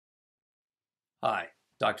Hi,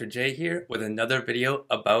 Dr. J here with another video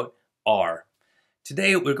about R.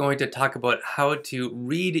 Today we're going to talk about how to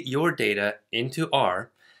read your data into R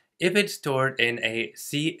if it's stored in a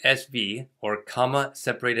CSV or comma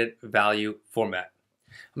separated value format.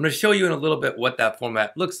 I'm going to show you in a little bit what that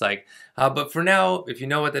format looks like, but for now, if you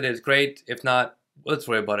know what that is, great. If not, let's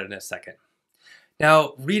worry about it in a second.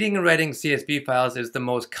 Now, reading and writing CSV files is the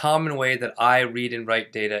most common way that I read and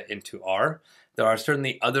write data into R. There are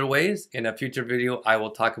certainly other ways. In a future video, I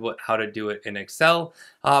will talk about how to do it in Excel.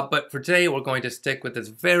 But for today, we're going to stick with this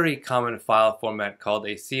very common file format called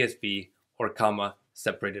a CSV or comma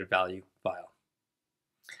separated value file.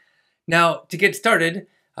 Now, to get started,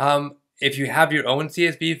 if you have your own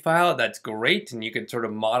CSV file, that's great, and you can sort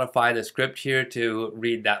of modify the script here to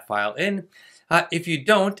read that file in. If you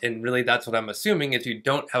don't, and really that's what I'm assuming, if you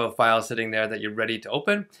don't have a file sitting there that you're ready to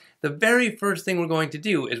open, the very first thing we're going to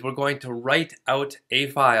do is we're going to write out a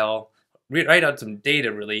file, write out some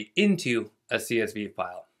data really, into a CSV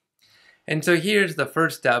file. And so here's the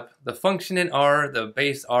first step. The function in R, the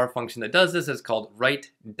base R function that does this is called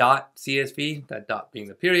write.csv, that dot being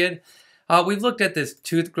the period. We've looked at this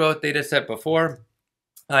tooth growth data set before.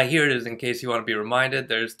 Here it is in case you want to be reminded.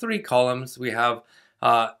 There's 3 columns. We have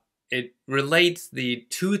it relates the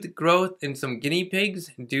tooth growth in some guinea pigs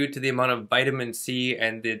due to the amount of vitamin C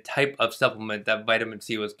and the type of supplement that vitamin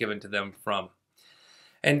C was given to them from.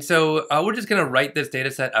 And so we're just going to write this data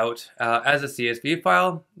set out as a CSV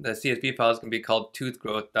file. The CSV file is going to be called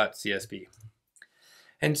toothgrowth.csv.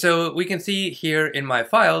 And so we can see here in my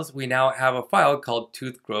files, we now have a file called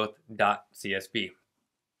toothgrowth.csv.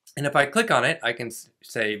 And if I click on it, I can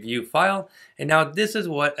say view file. And now this is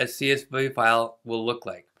what a CSV file will look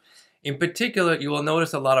like. In particular, you will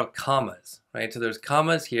notice a lot of commas, right? So there's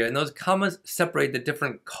commas here, and those commas separate the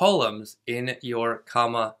different columns in your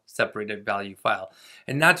comma separated value file.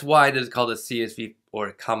 And that's why this is called a CSV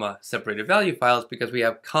or comma separated value files, because we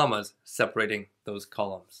have commas separating those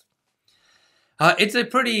columns. It's a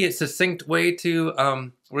pretty succinct way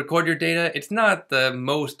to record your data. It's not the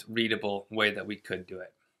most readable way that we could do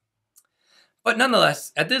it. But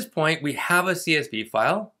nonetheless, at this point, we have a CSV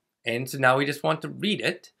file, and so now we just want to read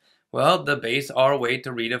it. Well, the base R way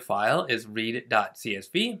to read a file is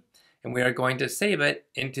read.csv, and we are going to save it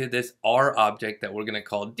into this R object that we're going to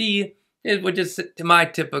call D, which is my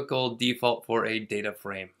typical default for a data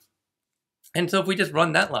frame. And so if we just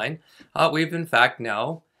run that line, we've in fact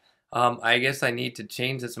now, I guess I need to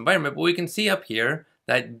change this environment, but we can see up here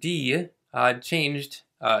that D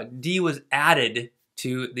D was added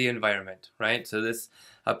to the environment, right? So this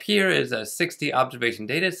up here is a 60 observation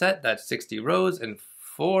data set, that's 60 rows and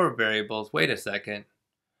 4 variables. Wait a second.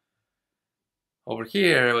 Over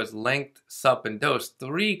here it was length, sup, and dose,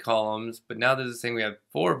 3 columns, but now this is saying we have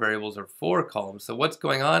 4 variables or 4 columns. So what's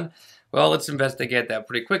going on? Well, let's investigate that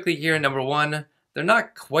pretty quickly here. Number one, they're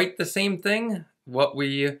not quite the same thing. What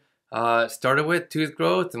we started with, tooth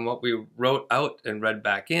growth, and what we wrote out and read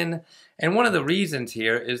back in. And one of the reasons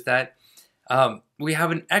here is that we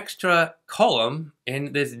have an extra column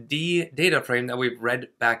in this D data frame that we've read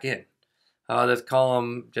back in. This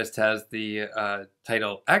column just has the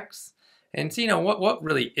title X. And so, what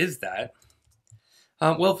really is that?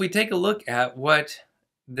 Well, if we take a look at what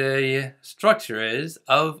the structure is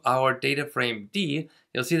of our data frame D,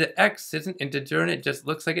 you'll see that X is an integer and it just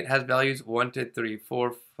looks like it has values 1, 2, 3,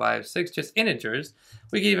 4, 5, 6, just integers.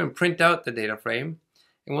 We can even print out the data frame.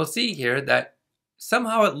 And we'll see here that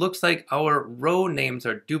somehow it looks like our row names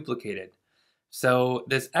are duplicated. So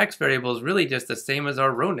this X variable is really just the same as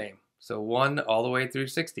our row name. So 1 all the way through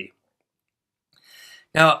 60.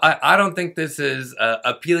 Now, I don't think this is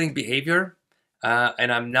appealing behavior,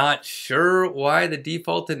 and I'm not sure why the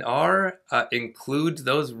default in R includes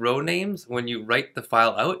those row names when you write the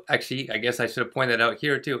file out. Actually, I guess I should have pointed out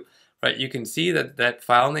here too, right? You can see that that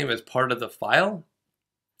file name is part of the file.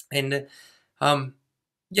 And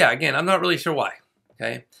yeah, again, I'm not really sure why,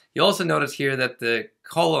 okay? You'll also notice here that the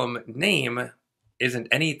column name isn't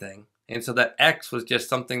anything. And so that X was just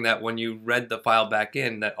something that when you read the file back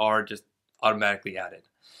in, that R just automatically added.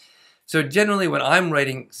 So generally when I'm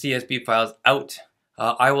writing CSV files out,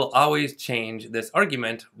 I will always change this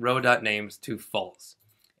argument row.names to false.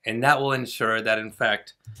 And that will ensure that in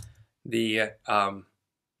fact that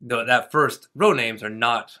first row names are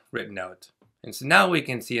not written out. And so now we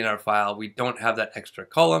can see in our file we don't have that extra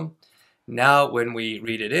column. Now when we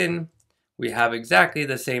read it in, we have exactly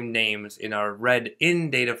the same names in our read in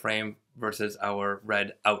data frame versus our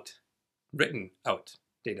read out, written out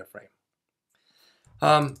data frame.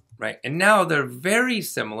 Right, and now they're very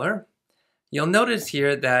similar. You'll notice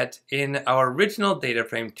here that in our original data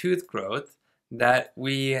frame tooth growth, that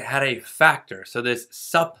we had a factor. So this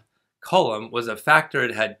sup column was a factor.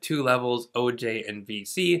 It had two levels, OJ and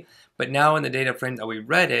VC. But now in the data frame that we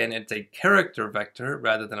read in, it's a character vector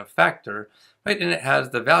rather than a factor, right? And it has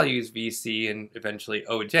the values VC and eventually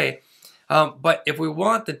OJ. But if we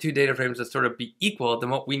want the two data frames to sort of be equal, then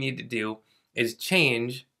what we need to do is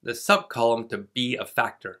change the sup column to be a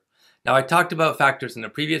factor. Now I talked about factors in the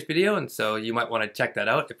previous video, and so you might want to check that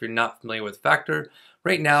out if you're not familiar with factor.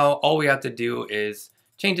 Right now, all we have to do is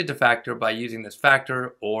change it to factor by using this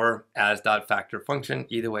factor or as.factor function.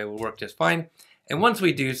 Either way will work just fine. And once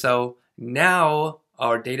we do so, now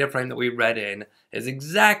our data frame that we read in is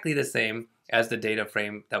exactly the same as the data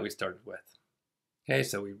frame that we started with. Okay,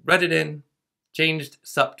 so we read it in, changed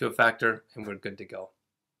sup to a factor, and we're good to go.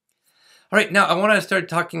 All right, now I want to start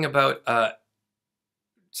talking about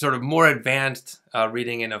sort of more advanced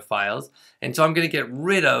reading in of files. And so I'm going to get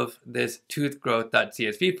rid of this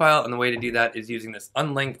toothgrowth.csv file, and the way to do that is using this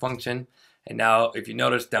unlinked function. And now if you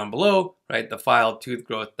notice down below, right, the file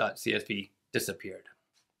toothgrowth.csv disappeared.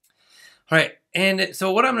 All right, and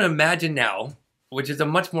so what I'm going to imagine now, which is a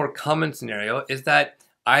much more common scenario, is that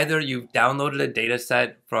either you've downloaded a data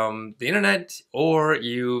set from the internet or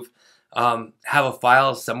you've have a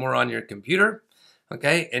file somewhere on your computer.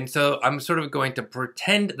 Okay, and so I'm sort of going to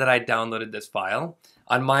pretend that I downloaded this file.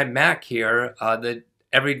 On my Mac here,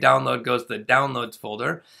 every download goes to the downloads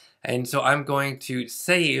folder. And so I'm going to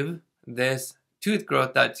save this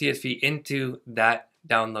toothgrowth.csv into that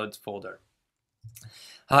downloads folder.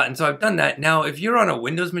 And so I've done that. Now, if you're on a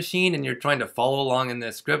Windows machine and you're trying to follow along in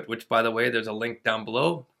this script, which by the way, there's a link down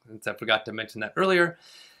below, since I forgot to mention that earlier.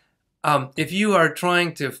 If you are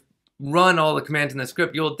trying to run all the commands in the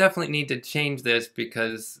script, you'll definitely need to change this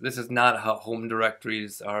because this is not how home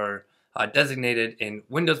directories are designated in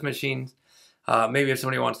Windows machines. Maybe if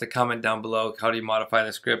somebody wants to comment down below, how do you modify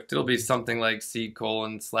the script? It'll be something like C:/.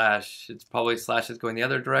 It's probably slashes going the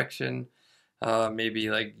other direction. Maybe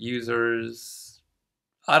like users.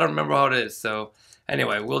 I don't remember how it is. So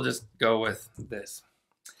anyway, we'll just go with this.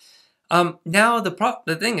 Now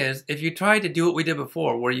the thing is, if you try to do what we did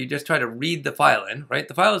before, where you just try to read the file in, right?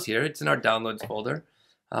 The file is here, it's in our downloads folder.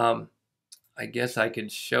 I guess I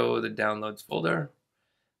could show the downloads folder.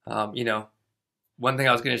 You know, one thing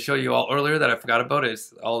I was going to show you all earlier that I forgot about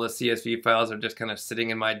is all the CSV files are just kind of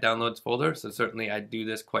sitting in my downloads folder. So certainly I do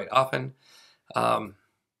this quite often.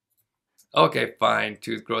 Okay, fine,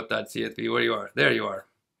 toothgrowth.csv, where you are? There you are.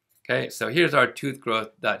 Okay, so here's our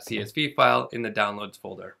toothgrowth.csv file in the downloads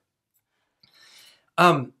folder.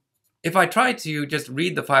 If I try to just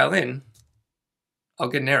read the file in, I'll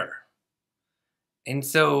get an error. And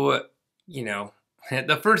so, you know,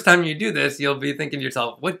 the first time you do this, you'll be thinking to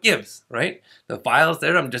yourself, what gives, right? The file's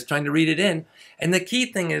there, I'm just trying to read it in. And the key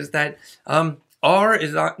thing is that R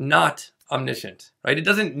is not omniscient, right? It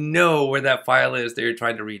doesn't know where that file is that you're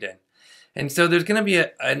trying to read in. And so there's going to be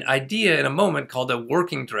an idea in a moment called a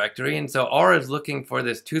working directory. And so R is looking for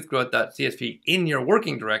this toothgrowth.csv in your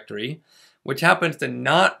working directory, which happens to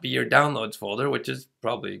not be your downloads folder, which is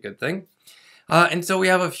probably a good thing. And so we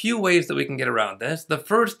have a few ways that we can get around this. The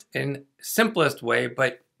first and simplest way,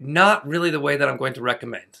 but not really the way that I'm going to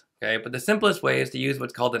recommend, okay? But the simplest way is to use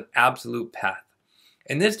what's called an absolute path.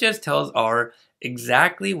 And this just tells R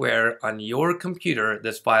exactly where on your computer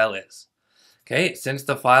this file is. Okay, since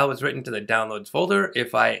the file was written to the downloads folder,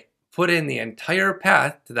 if I put in the entire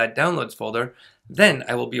path to that downloads folder, then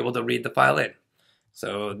I will be able to read the file in.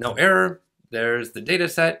 So no error. There's the data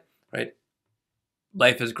set, right?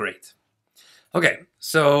 Life is great. Okay,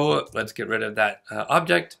 so let's get rid of that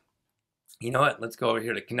object. You know what? Let's go over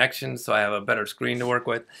here to connections so I have a better screen to work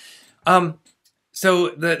with. So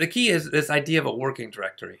the key is this idea of a working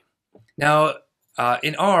directory. Now,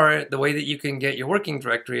 in R, the way that you can get your working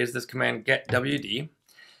directory is this command getwd.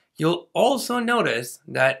 You'll also notice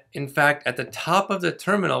that, in fact, at the top of the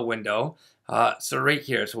terminal window, so right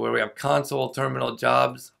here, so where we have console, terminal,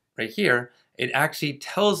 jobs, right here, it actually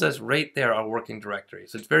tells us right there our working directory.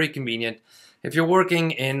 So it's very convenient. If you're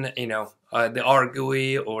working in, you know, the R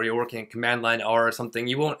GUI or you're working in command line R or something,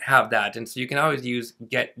 you won't have that. And so you can always use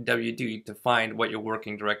getwd to find what your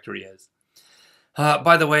working directory is.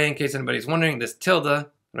 By the way, in case anybody's wondering, this tilde,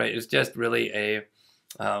 right, is just really a,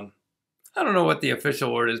 I don't know what the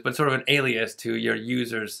official word is, but sort of an alias to your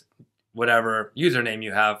user's, whatever username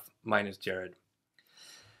you have. Mine is Jared.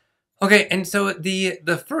 Okay, and so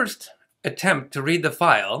the first attempt to read the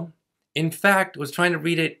file, in fact, was trying to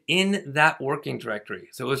read it in that working directory.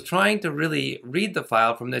 So it was trying to really read the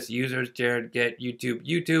file from this users, Jared, get,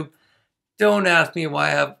 YouTube. Don't ask me why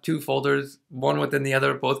I have two folders, one within the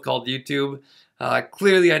other, both called YouTube.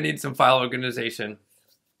 Clearly I need some file organization.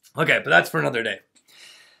 Okay, but that's for another day.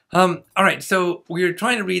 All right, so we're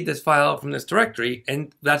trying to read this file from this directory,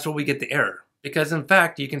 and that's where we get the error. Because in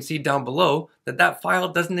fact, you can see down below that that file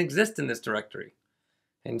doesn't exist in this directory.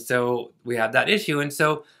 And so we have that issue. And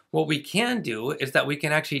so what we can do is that we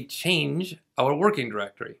can actually change our working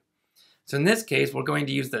directory. So in this case, we're going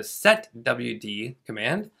to use the setwd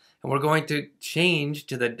command, and we're going to change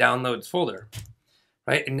to the downloads folder.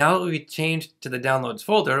 Right? And now that we've changed to the downloads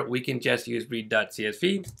folder, we can just use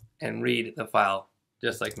read.csv and read the file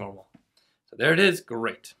just like normal. So there it is,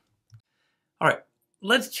 great. All right,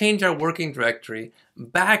 let's change our working directory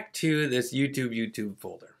back to this YouTube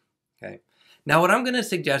folder, okay? Now what I'm gonna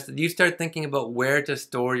suggest is that you start thinking about where to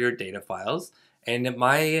store your data files, and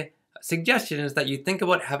my suggestion is that you think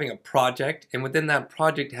about having a project, and within that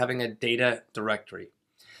project having a data directory.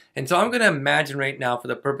 And so I'm gonna imagine right now for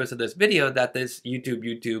the purpose of this video that this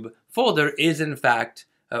YouTube folder is in fact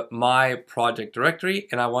my project directory,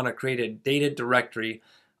 and I want to create a data directory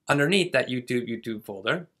underneath that YouTube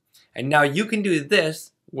folder. And now you can do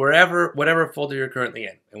this whatever folder you're currently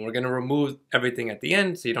in. And we're going to remove everything at the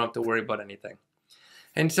end so you don't have to worry about anything.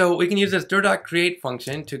 And so we can use this dir.create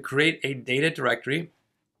function to create a data directory.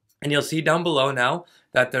 And you'll see down below now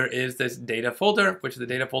that there is this data folder, which the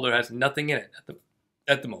data folder has nothing in it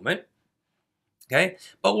at the moment. Okay,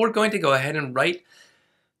 but we're going to go ahead and write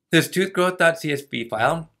this toothgrowth.csv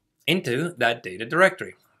file into that data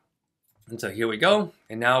directory. And so here we go.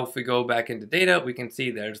 And now if we go back into data, we can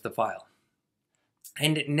see there's the file.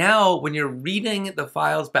 And now when you're reading the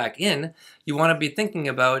files back in, you want to be thinking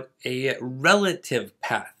about a relative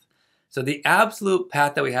path. So the absolute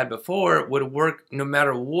path that we had before would work no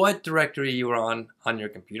matter what directory you were on your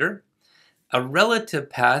computer. A relative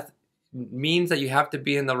path means that you have to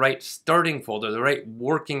be in the right starting folder, the right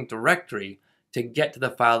working directory to get to the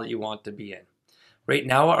file that you want to be in. Right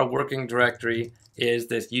now our working directory is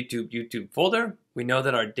this YouTube folder. We know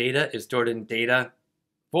that our data is stored in data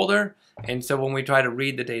folder, and so when we try to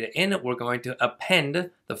read the data in, we're going to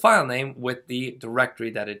append the file name with the directory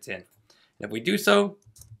that it's in. And if we do so,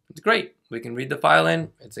 it's great. We can read the file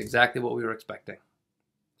in. It's exactly what we were expecting.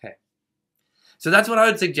 Okay. So that's what I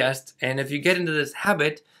would suggest, and if you get into this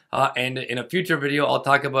habit, and in a future video I'll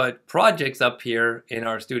talk about projects up here in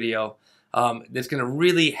our studio, that's going to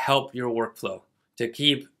really help your workflow to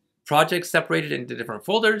keep projects separated into different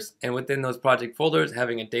folders, and within those project folders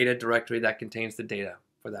having a data directory that contains the data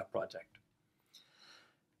for that project.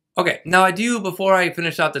 Okay, now before I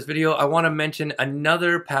finish out this video, I want to mention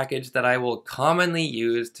another package that I will commonly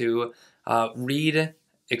use to read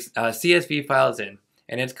CSV files in,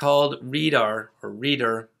 and it's called readr, or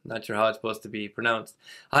readr, not sure how it's supposed to be pronounced,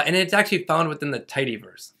 and it's actually found within the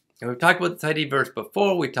tidyverse. And we've talked about the tidyverse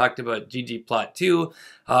before. We talked about ggplot2.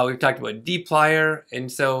 We've talked about dplyr.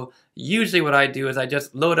 And so usually what I do is I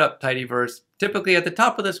just load up tidyverse, typically at the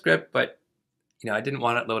top of the script, but I didn't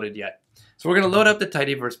want it loaded yet. So we're going to load up the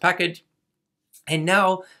tidyverse package. And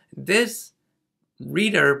now this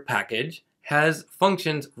readr package has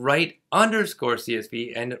functions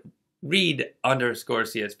write_csv and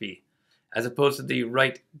read_csv, as opposed to the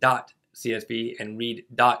write.csv and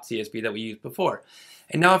read.csv that we used before.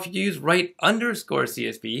 And now if you use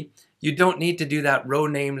write_csv, you don't need to do that row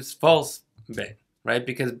names false bit, right?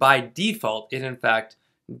 Because by default, it in fact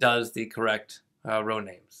does the correct row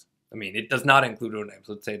names. I mean, it does not include row names,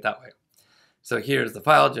 let's say it that way. So here's the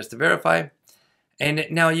file just to verify. And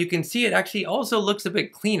now you can see it actually also looks a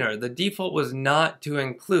bit cleaner. The default was not to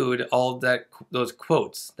include all of those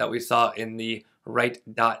quotes that we saw in the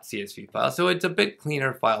write.csv file. So it's a bit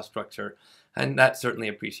cleaner file structure, and that's certainly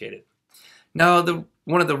appreciated. Now,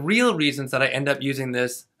 one of the real reasons that I end up using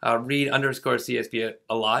this read_csv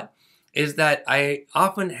a lot is that I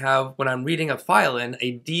often have, when I'm reading a file in,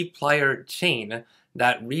 a dplyr chain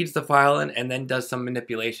that reads the file in and then does some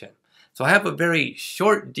manipulation. So I have a very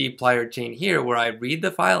short dplyr chain here where I read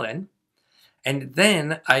the file in, and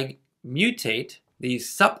then I mutate the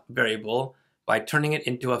sup variable by turning it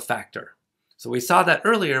into a factor. So we saw that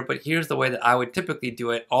earlier, but here's the way that I would typically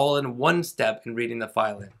do it, all in one step in reading the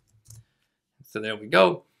file in. So there we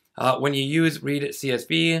go. When you use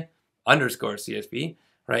read.csv _csv,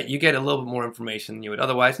 right, you get a little bit more information than you would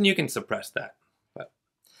otherwise, and you can suppress that.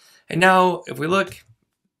 And now if we look,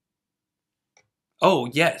 oh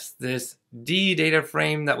yes, this D data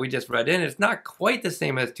frame that we just read in is not quite the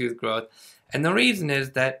same as tooth growth. And the reason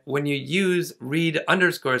is that when you use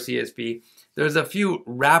read_csv, there's a few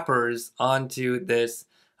wrappers onto this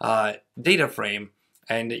data frame,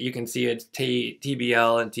 and you can see it's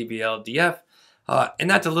TBL and TBLDF. And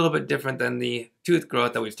that's a little bit different than the tooth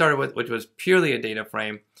growth that we started with, which was purely a data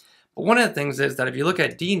frame. But one of the things is that if you look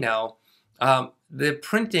at D now, the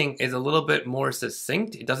printing is a little bit more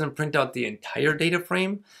succinct. It doesn't print out the entire data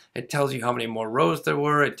frame. It tells you how many more rows there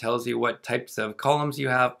were. It tells you what types of columns you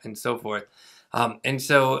have and so forth. And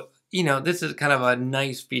so, this is kind of a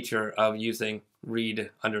nice feature of using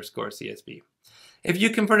read_CSV. If you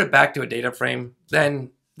convert it back to a data frame,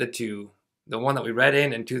 then the one that we read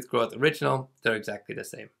in and tooth growth original, they're exactly the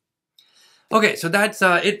same. Okay, so that's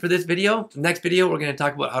it for this video. Next video, we're going to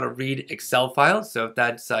talk about how to read Excel files. So if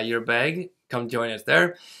that's your bag, come join us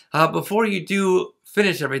there. Before you do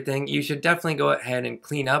finish everything, you should definitely go ahead and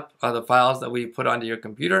clean up the files that we put onto your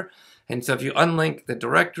computer. And so if you unlink the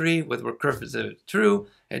directory with recursive true,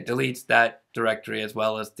 it deletes that directory as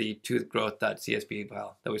well as the toothgrowth.csv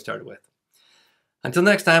file that we started with. Until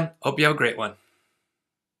next time, hope you have a great one.